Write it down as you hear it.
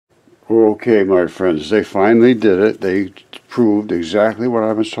Okay, my friends, they finally did it. They proved exactly what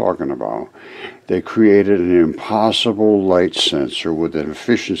I was talking about. They created an impossible light sensor with an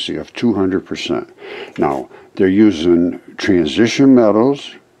efficiency of 200%. Now, they're using transition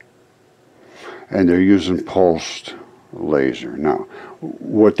metals and they're using pulsed laser. Now,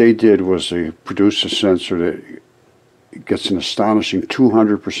 what they did was they produced a sensor that gets an astonishing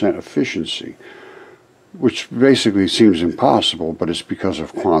 200% efficiency, which basically seems impossible, but it's because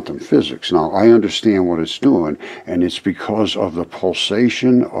of quantum physics. Now, I understand what it's doing, and it's because of the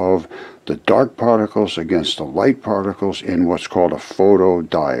pulsation of the dark particles against the light particles in what's called a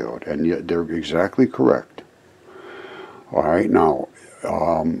photodiode, and yet they're exactly correct. All right, now,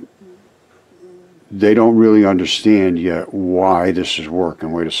 they don't really understand yet why this is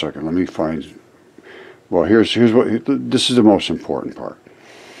working. Wait a second, let me find, well, here's what, this is the most important part.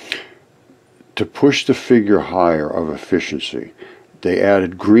 To push the figure higher of efficiency, they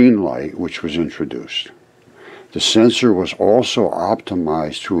added green light, which was introduced. The sensor was also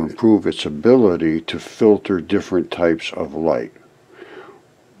optimized to improve its ability to filter different types of light.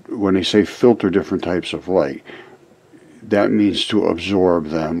 When they say filter different types of light, that means to absorb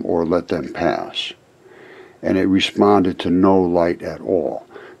them or let them pass. And it responded to no light at all.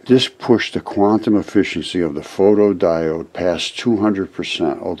 This pushed the quantum efficiency of the photodiode past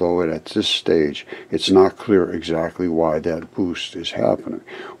 200%, although at this stage it's not clear exactly why that boost is happening.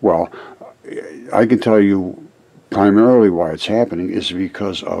 Well, I can tell you primarily why it's happening is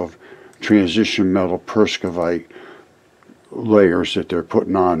because of transition metal perovskite layers that they're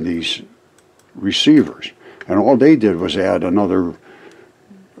putting on these receivers. And all they did was add another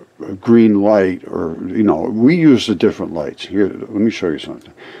green light, or, you know, we use the different lights. Here, let me show you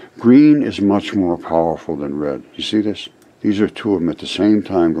something. Green is much more powerful than red. You see this? These are two of them at the same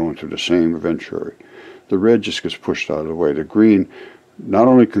time going through the same venturi. The red just gets pushed out of the way. The green not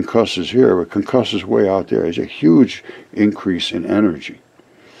only concusses here, but concusses way out there. It's a huge increase in energy.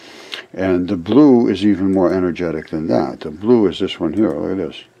 And the blue is even more energetic than that. The blue is this one here. Look at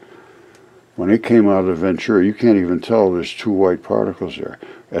this. When it came out of the venturi, you can't even tell there's two white particles there.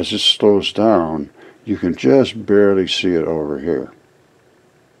 As it slows down, you can just barely see it over here.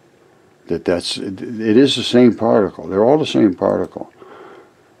 It is the same particle. They're all the same particle.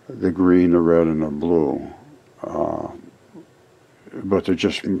 The green, the red, and the blue. But they're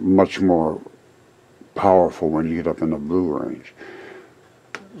just much more powerful when you get up in the blue range.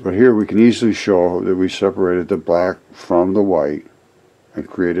 But here we can easily show that we separated the black from the white and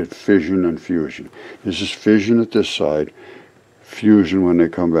created fission and fusion. This is fission at this side, fusion when they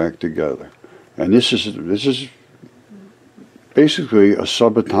come back together. And this is basically a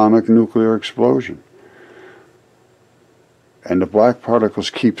subatomic nuclear explosion. And the black particles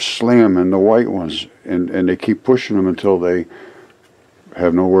keep slamming the white ones, and they keep pushing them until they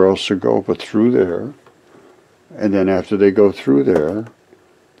have nowhere else to go but through there. And then after they go through there,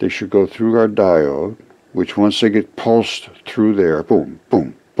 they should go through our diode, which once they get pulsed through there, boom,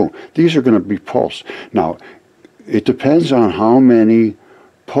 boom, boom. These are going to be pulsed. Now, it depends on how many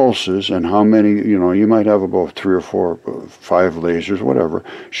pulses and how many, you know, you might have about 3 or 4, 5 lasers, whatever,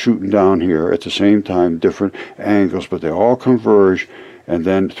 shooting down here at the same time, different angles, but they all converge and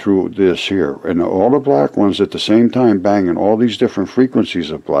then through this here. And all the black ones at the same time banging all these different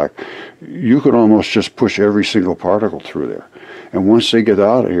frequencies of black, you could almost just push every single particle through there. And once they get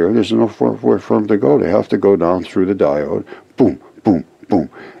out of here, there's nowhere for them to go. They have to go down through the diode, boom, boom, boom.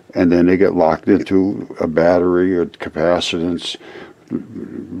 And then they get locked into a battery or capacitance,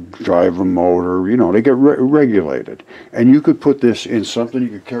 drive a motor, you know, they get regulated. And you could put this in something you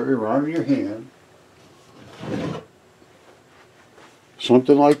could carry around in your hand.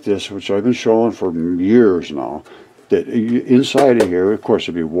 Something like this, which I've been showing for years now, that inside of here, of course,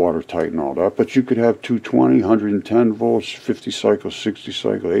 it'd be watertight and all that, but you could have 220, 110 volts, 50 cycles, 60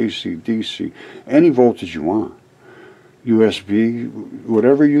 cycles, AC, DC, any voltage you want. USB,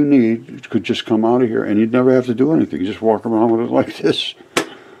 whatever you need, could just come out of here, and you'd never have to do anything. You just walk around with it like this.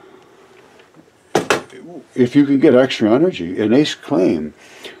 If you can get extra energy, and they claim,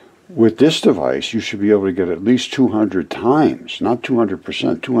 with this device, you should be able to get at least 200 times, not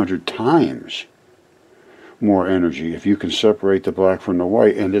 200%, 200 times more energy if you can separate the black from the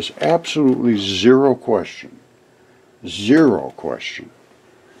white. And there's absolutely zero question.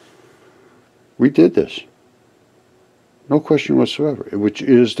 We did this. No question whatsoever, which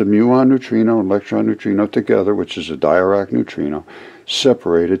is the muon neutrino and electron neutrino together, which is a Dirac neutrino,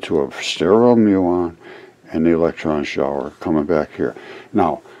 separated to a sterile muon and the electron shower coming back here.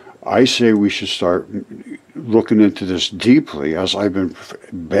 Now, I say we should start looking into this deeply, as I've been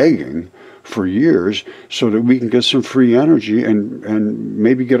begging for years, so that we can get some free energy and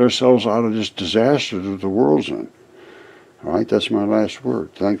maybe get ourselves out of this disaster that the world's in. All right, that's my last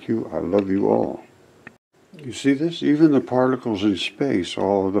word. Thank you. I love you all. You see this? Even the particles in space,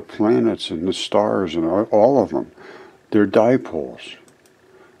 all of the planets and the stars and all of them, they're dipoles.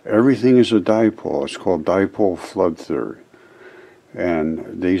 Everything is a dipole. It's called dipole flood theory.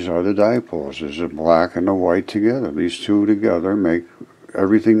 And these are the dipoles. There's a black and a white together. These two together make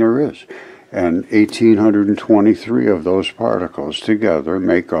everything there is. And 1,823 of those particles together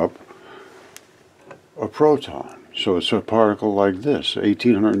make up a proton. So it's a particle like this,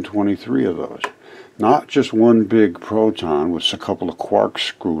 1,823 of those. Not just one big proton with a couple of quarks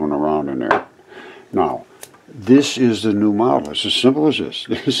screwing around in there. Now, this is the new model. It's as simple as this.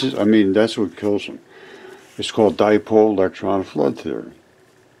 This is, I mean, that's what kills them. It's called dipole electron flood theory.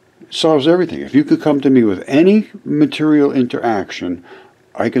 It solves everything. If you could come to me with any material interaction,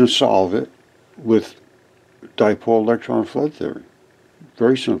 I can solve it with dipole electron flood theory.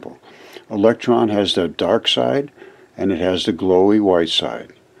 Very simple. Electron has the dark side and it has the glowy white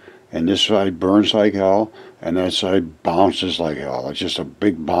side. And this side burns like hell and that side bounces like hell. It's just a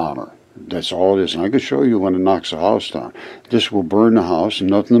big bomber. That's all it is. And I can show you when it knocks a house down. This will burn the house and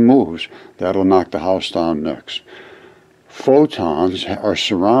nothing moves. That'll knock the house down next. Photons are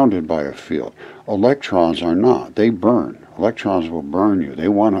surrounded by a field. Electrons are not. They burn. Electrons will burn you. They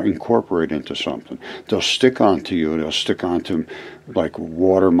want to incorporate into something. They'll stick onto you. They'll stick onto like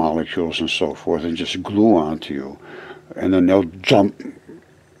water molecules and so forth and just glue onto you. And then they'll jump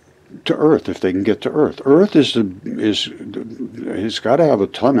to Earth if they can get to Earth. Earth it's got to have a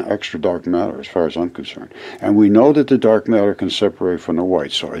ton of extra dark matter as far as I'm concerned. And we know that the dark matter can separate from the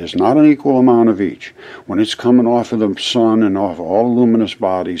white, so it's not an equal amount of each. When it's coming off of the sun and off all luminous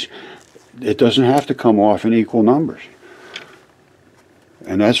bodies, it doesn't have to come off in equal numbers.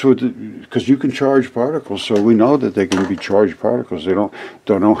 And that's what, because you can charge particles, so we know that they can be charged particles. They don't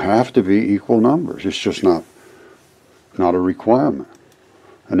have to be equal numbers. It's just not a requirement.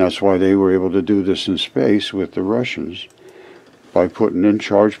 And that's why they were able to do this in space with the Russians by putting in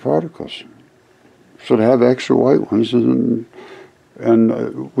charged particles. So to have extra white ones and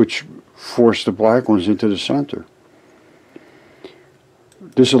which force the black ones into the center.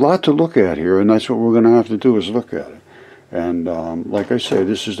 There's a lot to look at here, and that's what we're going to have to do is look at it. And like I say,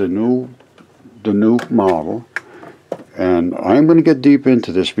 this is the new model. And I'm going to get deep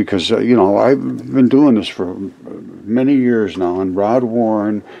into this because, you know, I've been doing this for many years now, and Rod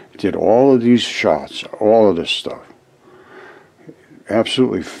Warren did all of these shots, all of this stuff.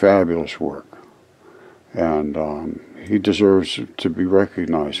 Absolutely fabulous work. And he deserves to be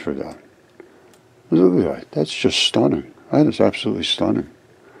recognized for that. Look at that. That's just stunning. That is absolutely stunning.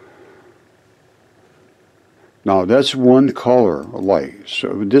 Now, that's one color light.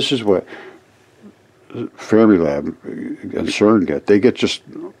 So this is what Fermilab and CERN get. They get just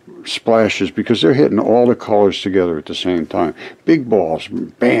splashes because they're hitting all the colors together at the same time. Big balls,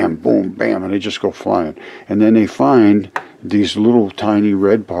 bam, boom, bam, and they just go flying. And then they find these little tiny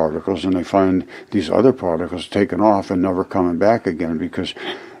red particles, and they find these other particles taken off and never coming back again, because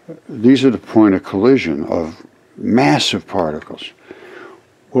these are the point of collision of massive particles.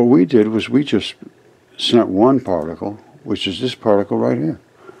 What we did was we just sent one particle, which is this particle right here.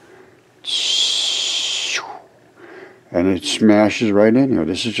 And it smashes right in here.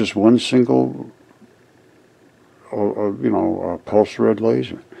 This is just one single, pulse red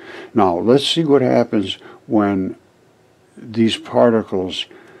laser. Now, let's see what happens when these particles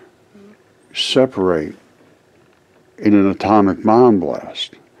separate in an atomic bomb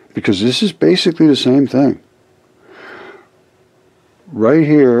blast. Because this is basically the same thing. Right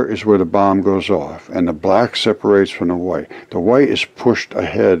here is where the bomb goes off, and the black separates from the white. The white is pushed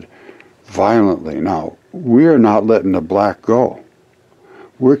ahead violently. Now, we are not letting the black go.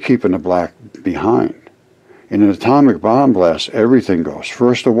 We're keeping the black behind. In an atomic bomb blast, everything goes.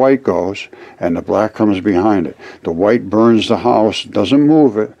 First the white goes, and the black comes behind it. The white burns the house, doesn't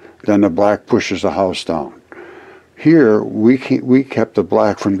move it, then the black pushes the house down. Here, we kept the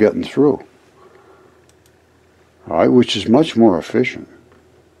black from getting through, all right, which is much more efficient.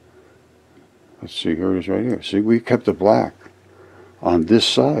 Let's see, here it is right here. See, we kept the black on this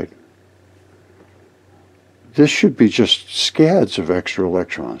side. This should be just scads of extra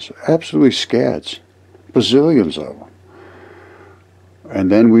electrons, absolutely scads, bazillions of them.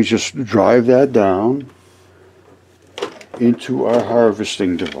 And then we just drive that down into our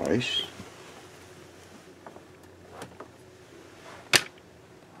harvesting device.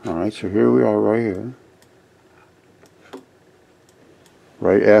 All right, so here we are right here.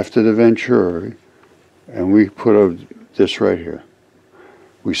 right after the Venturi, and we put this right here.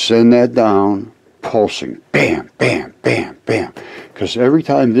 We send that down, pulsing, bam, bam, bam, bam. Because every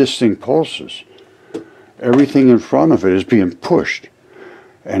time this thing pulses, everything in front of it is being pushed.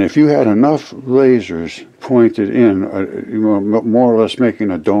 And if you had enough lasers pointed in, more or less making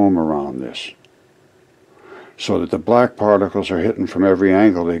a dome around this, so that the black particles are hitting from every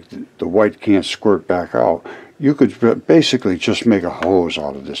angle, the white can't squirt back out, you could basically just make a hose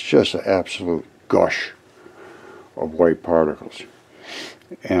out of this, just an absolute gush of white particles.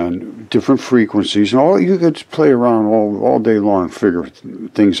 And different frequencies, and you could play around all day long, figure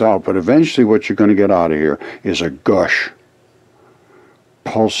things out, but eventually what you're going to get out of here is a gush,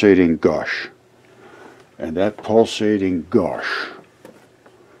 pulsating gush. And that pulsating gush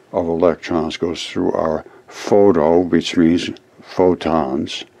of electrons goes through our photo, which means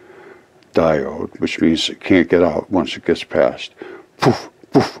photons, diode, which means it can't get out once it gets past. Poof,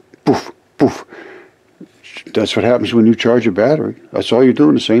 poof, poof, poof. That's what happens when you charge a battery. That's all you're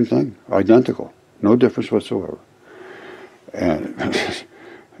doing, the same thing, identical, no difference whatsoever. And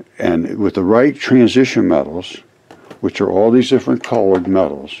with the right transition metals, which are all these different colored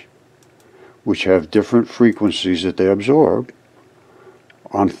metals, which have different frequencies that they absorb,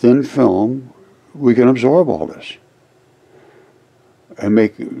 on thin film, we can absorb all this. And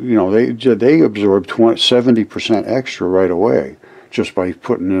make, they absorb 70% extra right away just by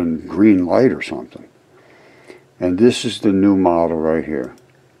putting in green light or something. And this is the new model right here.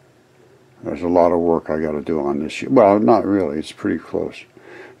 There's a lot of work I got to do on this. Well, not really. It's pretty close.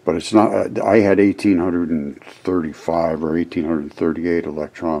 But it's not, I had 1835 or 1838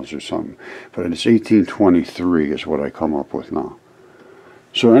 electrons or something. But it's 1823 is what I come up with now.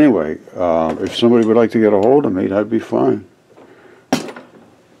 So anyway, if somebody would like to get a hold of me, that'd be fine.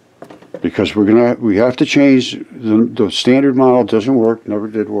 Because we have to change, the standard model doesn't work, never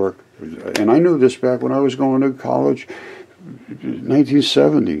did work. And I knew this back when I was going to college,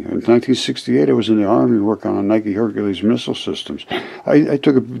 1970. In 1968, I was in the Army working on Nike Hercules missile systems. I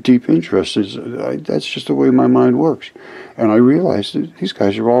took a deep interest. That's just the way my mind works. And I realized that these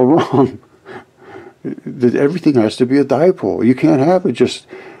guys are all wrong. That everything has to be a dipole. You can't have it just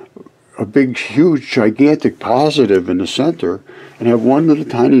a big, huge, gigantic positive in the center and have one little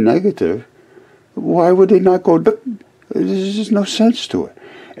tiny negative. Why would they not go? There's just no sense to it.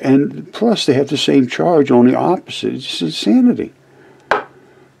 And plus, they have the same charge, only opposite. It's just insanity.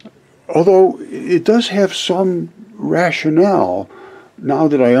 Although it does have some rationale now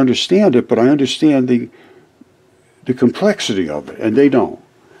that I understand it, but I understand the complexity of it, and they don't.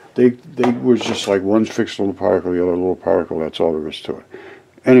 They were just like one fixed little particle, the other little particle. That's all there is to it.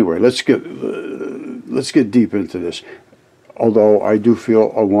 Anyway, let's get deep into this. Although I do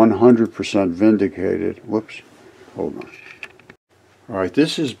feel 100% vindicated. Whoops, hold on. All right,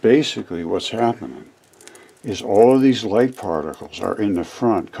 this is basically what's happening. Is all of these light particles are in the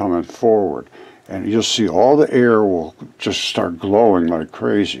front coming forward, and you'll see all the air will just start glowing like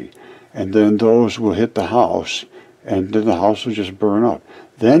crazy, and then those will hit the house, and then the house will just burn up.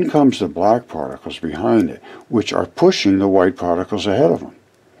 Then comes the black particles behind it, which are pushing the white particles ahead of them.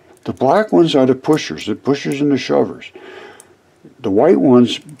 The black ones are the pushers and the shovers. The white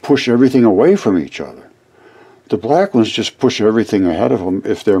ones push everything away from each other. The black ones just push everything ahead of them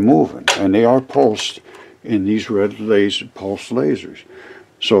if they're moving, and they are pulsed in these red pulsed lasers.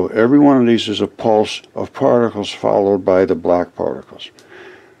 So every one of these is a pulse of particles followed by the black particles.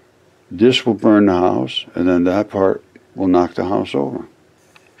 This will burn the house, and then that part will knock the house over.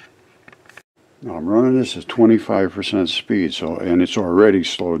 Now I'm running this at 25% speed, and it's already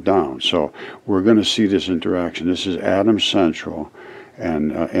slowed down. So we're going to see this interaction. This is Atom Central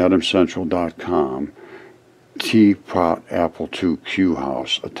and atomcentral.com. Teapot Apple II Q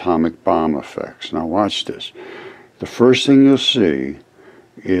House Atomic Bomb Effects. Now watch this. The first thing you'll see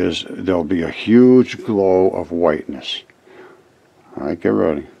is there'll be a huge glow of whiteness. All right, get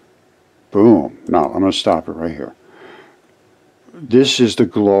ready. Boom. Now I'm going to stop it right here. This is the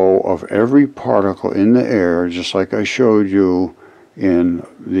glow of every particle in the air, just like I showed you in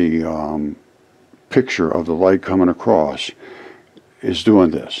the picture of the light coming across, is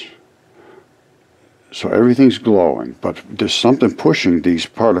doing this. So everything's glowing, but there's something pushing these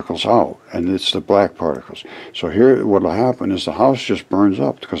particles out, and it's the black particles. So here what will happen is the house just burns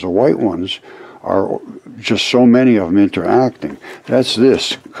up because the white ones are just so many of them interacting. That's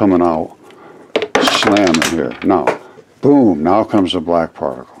this coming out, slamming here. Now, boom, now comes the black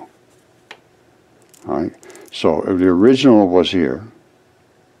particle. All right, so if the original was here,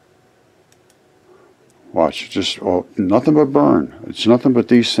 watch, just nothing but burn. It's nothing but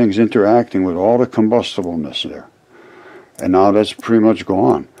these things interacting with all the combustibleness there. And now that's pretty much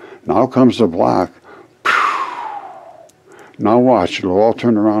gone. Now comes the black. Now watch, it'll all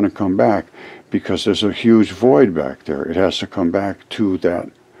turn around and come back because there's a huge void back there. It has to come back to that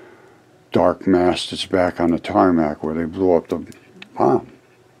dark mass that's back on the tarmac where they blew up the bomb.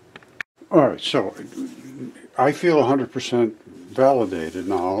 All right, so I feel 100% validated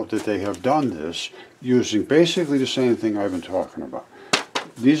now that they have done this using basically the same thing I've been talking about.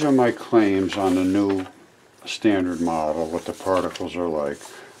 These are my claims on the new standard model, what the particles are like,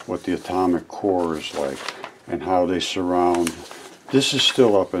 what the atomic core is like, and how they surround. This is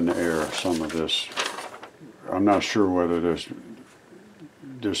still up in the air, some of this. I'm not sure whether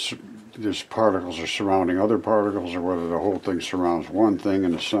there's particles are surrounding other particles or whether the whole thing surrounds one thing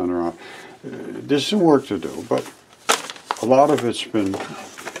in the center. There's some work to do, but a lot of it's been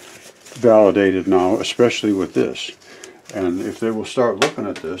validated now, especially with this. And if they will start looking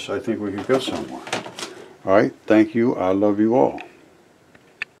at this, I think we can get somewhere. All right, thank you. I love you all.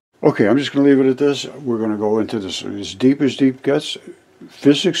 Okay, I'm just going to leave it at this. We're going to go into this as deep gets.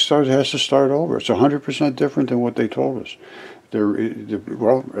 Physics has to start over. It's 100% different than what they told us.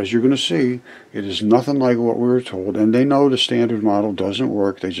 Well, as you're going to see, it is nothing like what we were told. And they know the standard model doesn't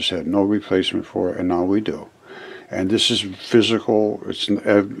work. They just had no replacement for it, and now we do. And this is physical. It's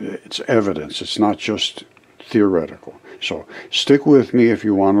evidence. It's not just theoretical. So stick with me if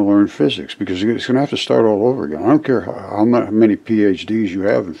you want to learn physics, because it's going to have to start all over again. I don't care how many PhDs you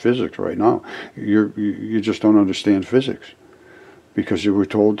have in physics right now. You just don't understand physics because you were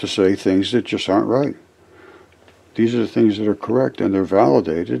told to say things that just aren't right. These are the things that are correct, and they're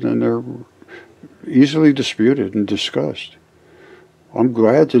validated, and they're easily disputed and discussed. I'm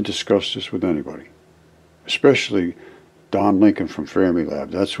glad to discuss this with anybody, especially Don Lincoln from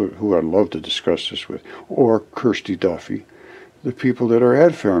Fermilab. That's who I'd love to discuss this with. Or Kirsty Duffy, the people that are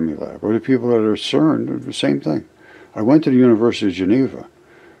at Fermilab, or the people that are at CERN, the same thing. I went to the University of Geneva,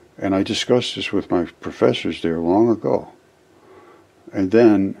 and I discussed this with my professors there long ago. And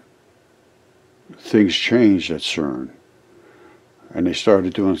then things changed at CERN, and they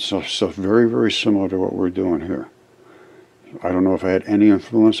started doing stuff very, very similar to what we're doing here. I don't know if I had any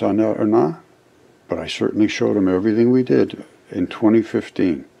influence on that or not, but I certainly showed them everything we did in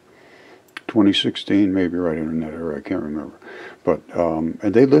 2015, 2016, maybe right in that era, I can't remember. But,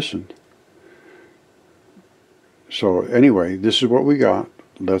 and they listened. So anyway, this is what we got.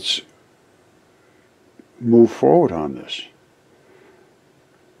 Let's move forward on this.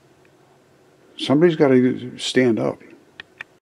 Somebody's got to stand up.